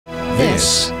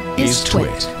This is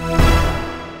TWiT.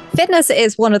 Fitness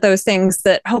is one of those things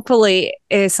that hopefully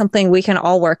is something we can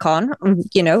all work on,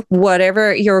 you know,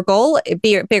 whatever your goal,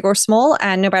 be it big or small,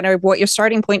 and no matter what your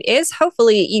starting point is,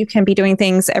 hopefully you can be doing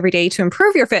things every day to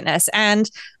improve your fitness.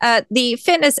 And the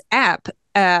fitness app,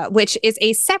 which is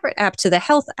a separate app to the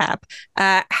health app,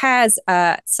 has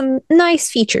some nice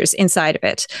features inside of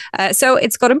it. So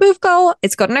it's got a move goal,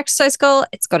 it's got an exercise goal,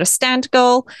 it's got a stand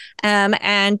goal,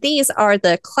 and these are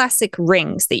the classic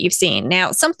rings that you've seen.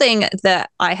 Now, something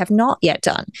that I have not yet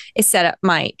done is set up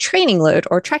my training load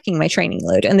or tracking my training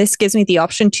load, and this gives me the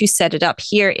option to set it up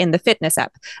here in the fitness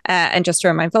app. And just to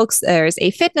remind folks, there's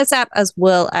a fitness app as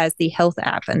well as the health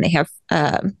app, and they have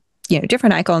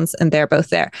different icons, and they're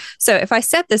both there. So if I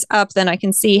set this up, then I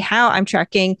can see how I'm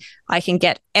tracking. I can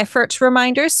get effort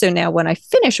reminders. So now when I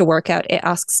finish a workout, it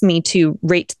asks me to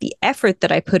rate the effort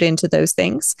that I put into those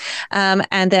things.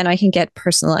 And then I can get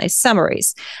personalized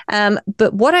summaries.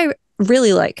 But what I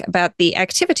really like about the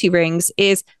activity rings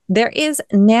is there is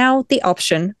now the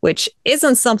option, which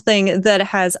isn't something that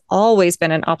has always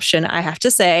been an option, I have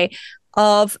to say,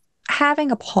 of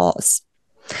having a pause.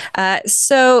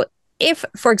 So if,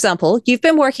 for example, you've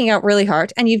been working out really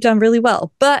hard and you've done really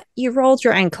well, but you rolled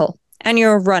your ankle and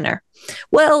you're a runner,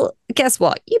 well, guess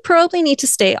what? You probably need to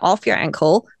stay off your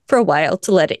ankle for a while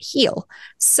to let it heal.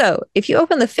 So if you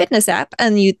open the fitness app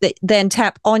and you then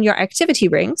tap on your activity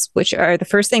rings, which are the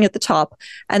first thing at the top,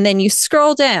 and then you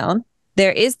scroll down,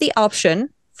 there is the option.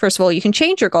 First of all, you can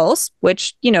change your goals,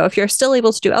 which, you know, if you're still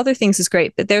able to do other things is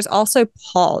great, but there's also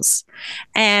pause.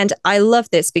 And I love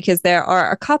this because there are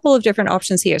a couple of different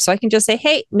options here. So I can just say,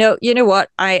 hey, no, you know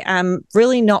what? I am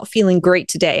really not feeling great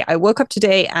today. I woke up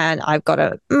today and I've got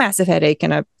a massive headache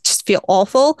and I just feel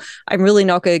awful. I'm really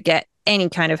not going to get any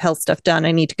kind of health stuff done.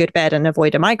 I need to go to bed and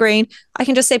avoid a migraine. I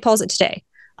can just say pause it today.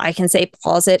 I can say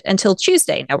pause it until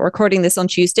Tuesday. Now we're recording this on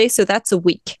Tuesday, so that's a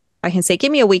week. I can say,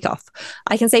 give me a week off.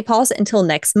 I can say pause it until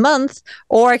next month,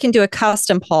 or I can do a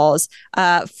custom pause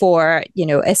for, you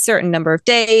know, a certain number of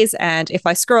days. And if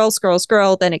I scroll,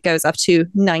 then it goes up to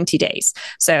 90 days.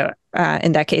 So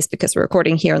in that case, because we're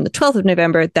recording here on the 12th of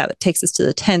November, that takes us to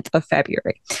the 10th of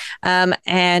February.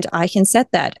 And I can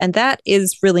set that. And that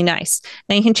is really nice.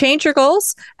 Now you can change your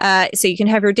goals. So you can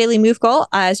have your daily move goal.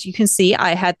 As you can see,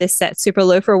 I had this set super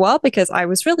low for a while because I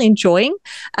was really enjoying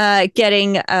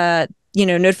getting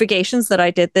notifications that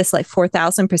I did this like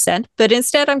 4,000%, but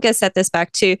instead I'm going to set this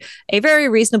back to a very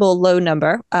reasonable low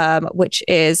number, which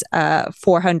is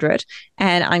 400,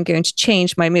 and I'm going to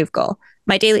change my move goal.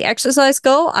 My daily exercise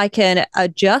goal, I can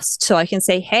adjust. So I can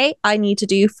say, hey, I need to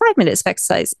do 5 minutes of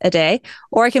exercise a day,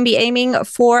 or I can be aiming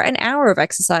for an hour of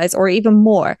exercise or even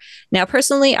more. Now,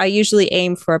 personally, I usually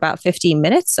aim for about 15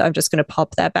 minutes. So I'm just going to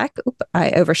pop that back. I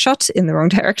overshot in the wrong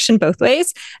direction both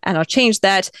ways, and I'll change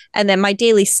that. And then my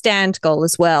daily stand goal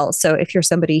as well. So if you're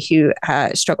somebody who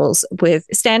struggles with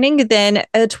standing, then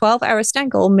a 12-hour stand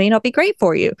goal may not be great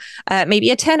for you. Maybe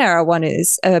a 10-hour one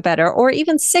is better, or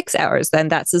even 6 hours, then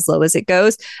that's as low as it goes.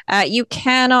 You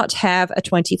cannot have a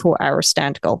 24-hour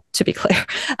stand goal, to be clear.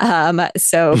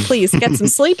 So please get some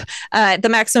sleep. The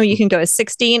maximum you can go is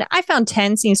 16. I found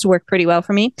 10 seems to work pretty well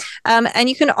for me. And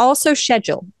you can also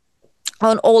schedule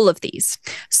on all of these.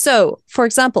 So, for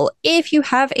example, if you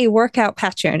have a workout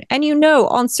pattern and you know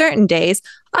on certain days,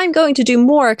 I'm going to do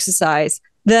more exercise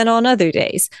than on other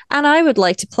days, and I would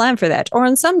like to plan for that. Or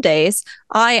on some days,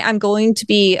 I am going to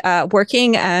be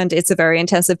working and it's a very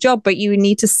intensive job, but you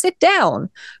need to sit down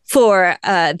for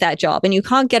that job and you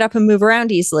can't get up and move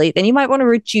around easily, then you might want to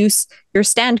reduce your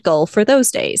stand goal for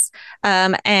those days.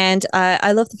 And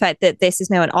I love the fact that this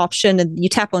is now an option, and you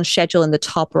tap on schedule in the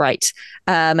top right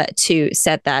to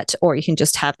set that, or you can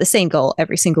just have the same goal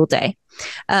every single day.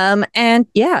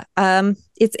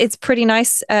 It's pretty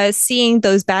nice seeing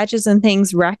those badges and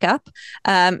things rack up.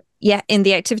 In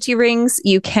the activity rings,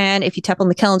 you can, if you tap on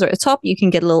the calendar at the top, you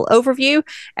can get a little overview.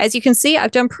 As you can see,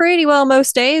 I've done pretty well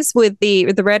most days with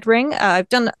the red ring. I've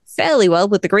done fairly well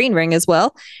with the green ring as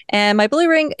well. And my blue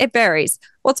ring, it varies.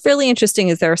 What's really interesting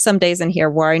is there are some days in here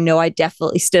where I know I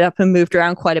definitely stood up and moved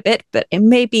around quite a bit, but it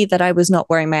may be that I was not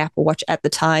wearing my Apple Watch at the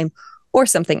time, or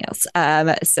something else.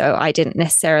 So I didn't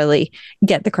necessarily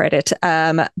get the credit.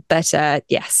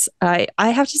 Yes, I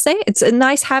have to say it's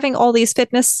nice having all these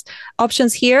fitness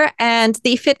options here. And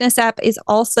the fitness app is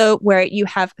also where you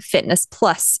have Fitness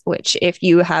Plus, which if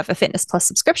you have a Fitness Plus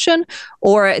subscription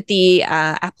or the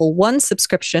Apple One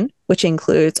subscription, which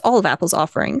includes all of Apple's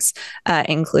offerings,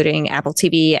 including Apple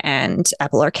TV and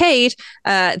Apple Arcade,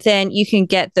 then you can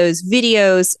get those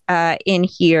videos in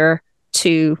here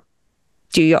to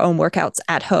do your own workouts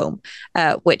at home,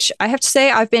 which I have to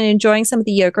say, I've been enjoying some of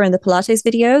the yoga and the Pilates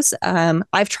videos.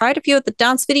 I've tried a few of the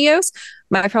dance videos.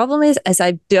 My problem is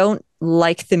I don't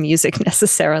like the music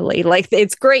necessarily. Like,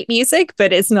 it's great music,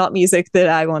 but it's not music that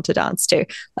I want to dance to.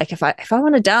 Like, if I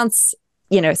want to dance,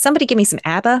 somebody give me some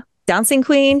ABBA, Dancing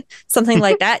Queen, something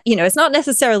like that. It's not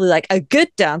necessarily like a good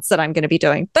dance that I'm going to be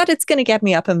doing, but it's going to get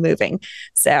me up and moving.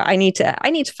 So I need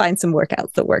to find some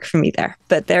workouts that work for me there.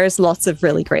 But there's lots of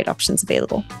really great options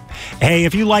available. Hey,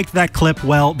 if you liked that clip,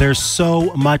 well, there's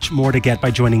so much more to get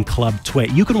by joining Club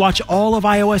TWiT. You can watch all of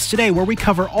iOS Today, where we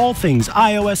cover all things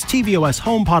iOS, tvOS,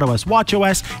 HomePodOS,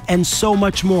 watchOS, and so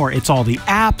much more. It's all the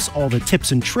apps, all the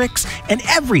tips and tricks, and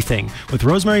everything with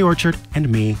Rosemary Orchard and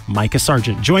me, Micah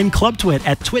Sargent. Join Club TWiT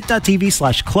at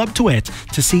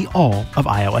twit.tv/clubtwit to see all of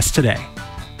iOS Today.